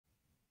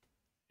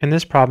In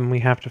this problem, we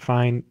have to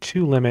find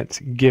two limits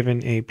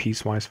given a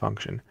piecewise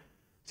function.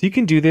 So you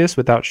can do this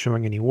without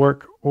showing any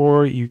work,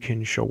 or you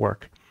can show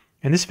work.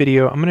 In this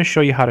video, I'm going to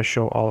show you how to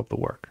show all of the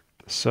work.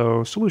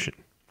 So solution.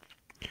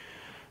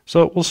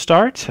 So we'll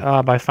start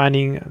by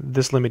finding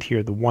this limit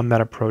here, the one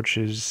that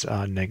approaches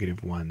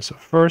 -1. So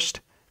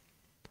first,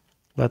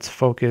 let's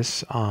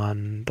focus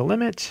on the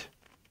limit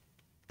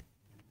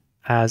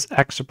as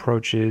x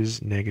approaches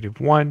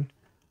 -1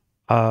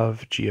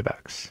 of g of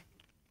x.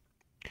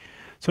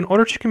 So in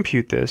order to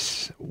compute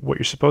this, what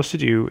you're supposed to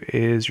do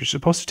is you're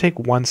supposed to take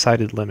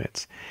one-sided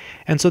limits.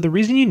 And so the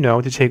reason you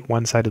know to take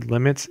one-sided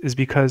limits is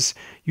because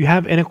you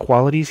have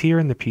inequalities here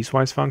in the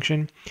piecewise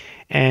function.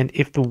 And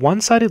if the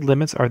one-sided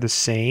limits are the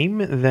same,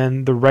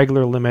 then the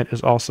regular limit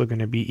is also going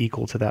to be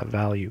equal to that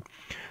value.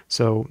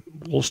 So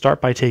we'll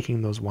start by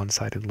taking those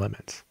one-sided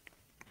limits.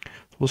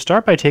 We'll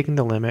start by taking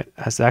the limit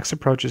as x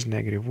approaches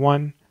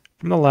 -1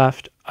 from the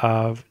left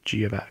of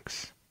g of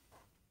x.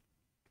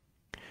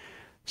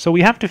 So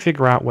we have to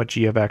figure out what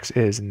g of x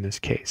is in this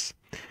case.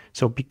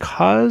 So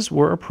because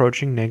we're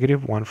approaching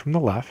 -1 from the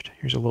left,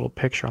 here's a little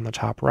picture on the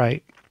top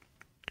right.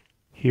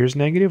 Here's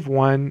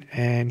 -1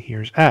 and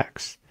here's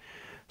x.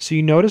 So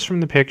you notice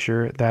from the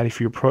picture that if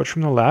you approach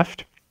from the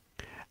left,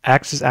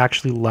 x is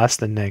actually less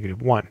than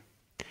 -1.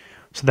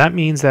 So that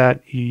means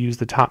that you use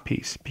the top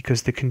piece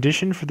because the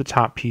condition for the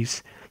top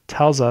piece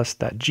tells us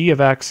that g of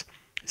x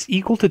is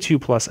equal to 2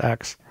 plus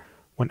x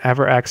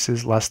whenever x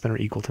is less than or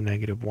equal to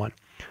 -1.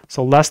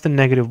 So less than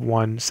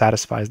 -1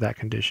 satisfies that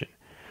condition.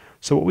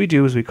 So what we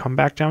do is we come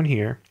back down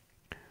here,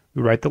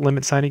 we write the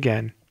limit sign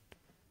again,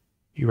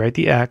 you write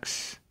the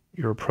x,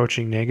 you're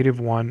approaching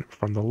 -1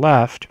 from the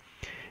left,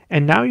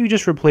 and now you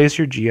just replace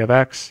your g of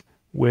x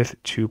with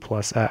 2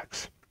 plus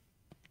x.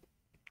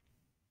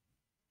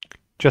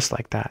 Just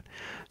like that.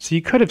 So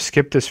you could have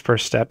skipped this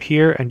first step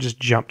here and just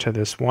jumped to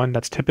this one.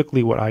 That's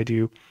typically what I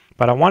do,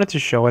 but I wanted to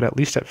show it at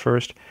least at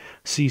first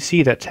so you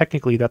see that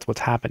technically that's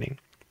what's happening.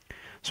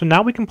 So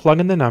now we can plug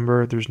in the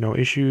number, there's no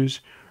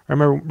issues.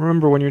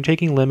 Remember when you're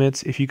taking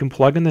limits, if you can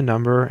plug in the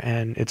number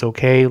and it's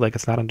okay, like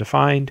it's not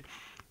undefined,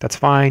 that's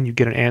fine, you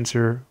get an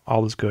answer,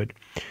 all is good.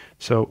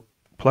 So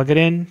plug it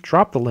in,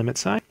 drop the limit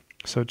sign,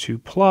 so 2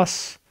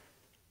 plus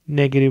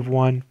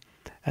 -1,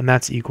 and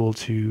that's equal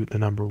to the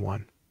number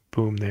 1.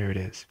 Boom, there it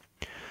is.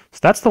 So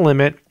that's the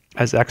limit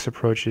as x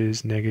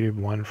approaches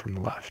 -1 from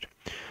the left.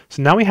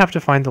 So now we have to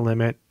find the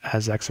limit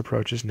as x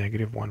approaches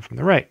 -1 from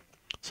the right.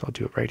 So I'll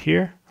do it right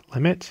here,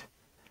 limit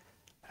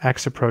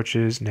x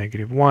approaches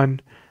 -1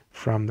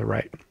 from the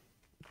right.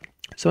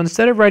 So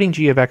instead of writing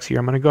g of x here,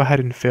 I'm going to go ahead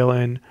and fill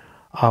in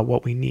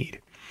what we need.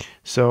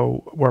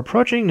 So we're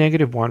approaching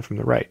 -1 from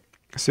the right.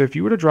 So if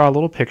you were to draw a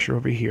little picture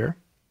over here,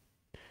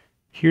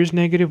 here's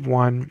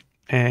 -1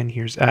 and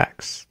here's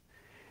x.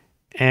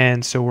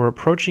 And so we're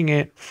approaching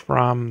it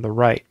from the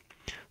right.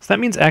 So that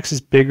means x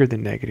is bigger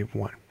than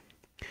 -1.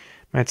 You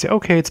might say,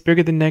 okay, it's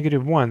bigger than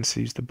 -1, so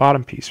use the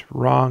bottom piece.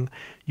 Wrong.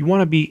 You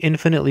want to be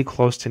infinitely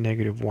close to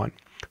 -1.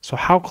 So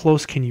how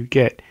close can you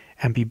get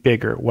and be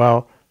bigger?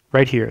 Well,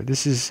 right here,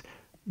 this is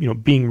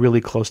being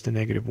really close to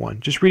 -1.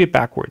 Just read it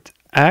backwards.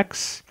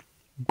 X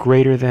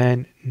greater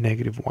than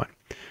 -1.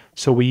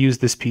 So we use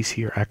this piece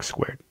here, x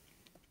squared.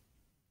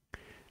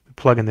 We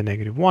plug in the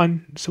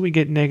 -1, so we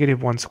get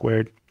 -1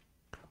 squared,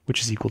 which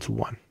is equal to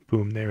 1.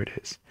 Boom, there it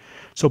is.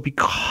 So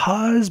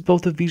because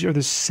both of these are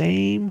the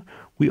same,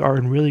 we are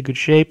in really good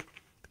shape.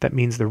 That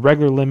means the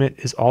regular limit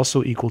is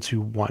also equal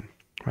to 1.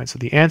 Right? So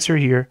the answer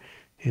here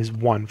is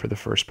 1 for the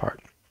first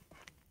part.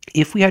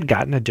 If we had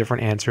gotten a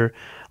different answer,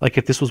 like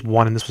if this was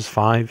 1 and this was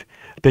 5,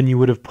 then you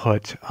would have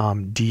put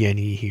D and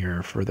E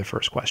here for the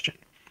first question.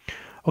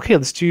 Okay,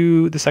 let's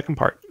do the second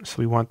part. So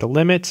we want the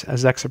limit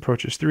as x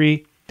approaches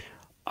 3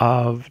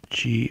 of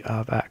g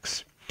of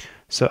x.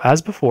 So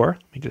as before,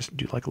 let me just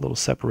do like a little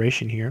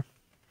separation here.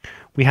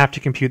 We have to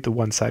compute the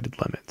one-sided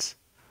limits.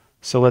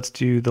 So let's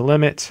do the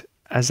limit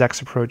as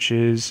x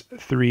approaches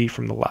 3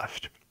 from the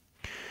left.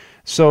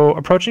 So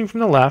approaching from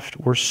the left,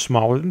 we're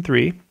smaller than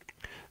 3.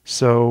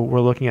 So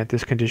we're looking at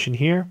this condition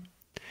here.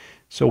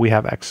 So we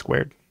have x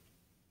squared.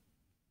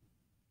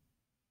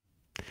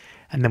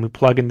 And then we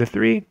plug in the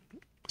 3.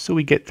 So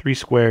we get 3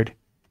 squared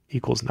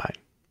equals 9.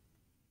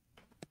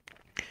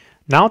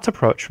 Now let's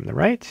approach from the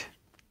right.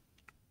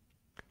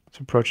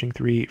 So approaching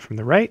 3 from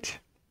the right.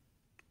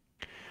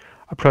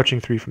 Approaching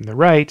 3 from the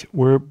right,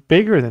 we're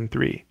bigger than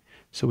 3.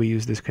 So we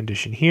use this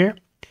condition here.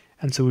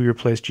 And so we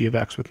replace g of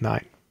x with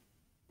 9.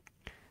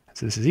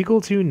 So this is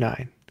equal to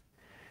 9.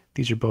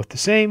 These are both the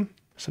same.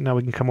 So now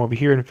we can come over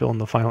here and fill in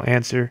the final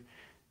answer.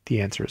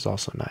 The answer is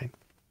also 9.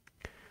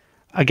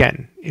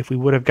 Again, if we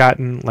would have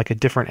gotten like a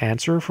different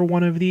answer for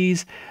one of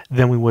these,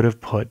 then we would have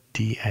put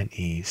D and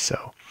E.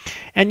 So,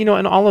 and in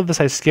all of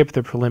this, I skipped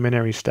the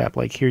preliminary step.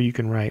 Like here you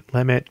can write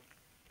limit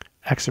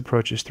x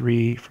approaches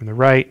 3 from the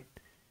right,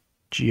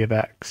 g of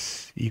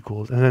x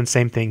equals, and then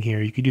same thing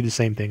here. You could do the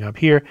same thing up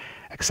here,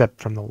 except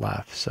from the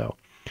left. So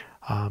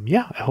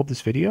yeah, I hope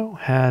this video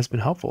has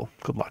been helpful.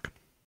 Good luck.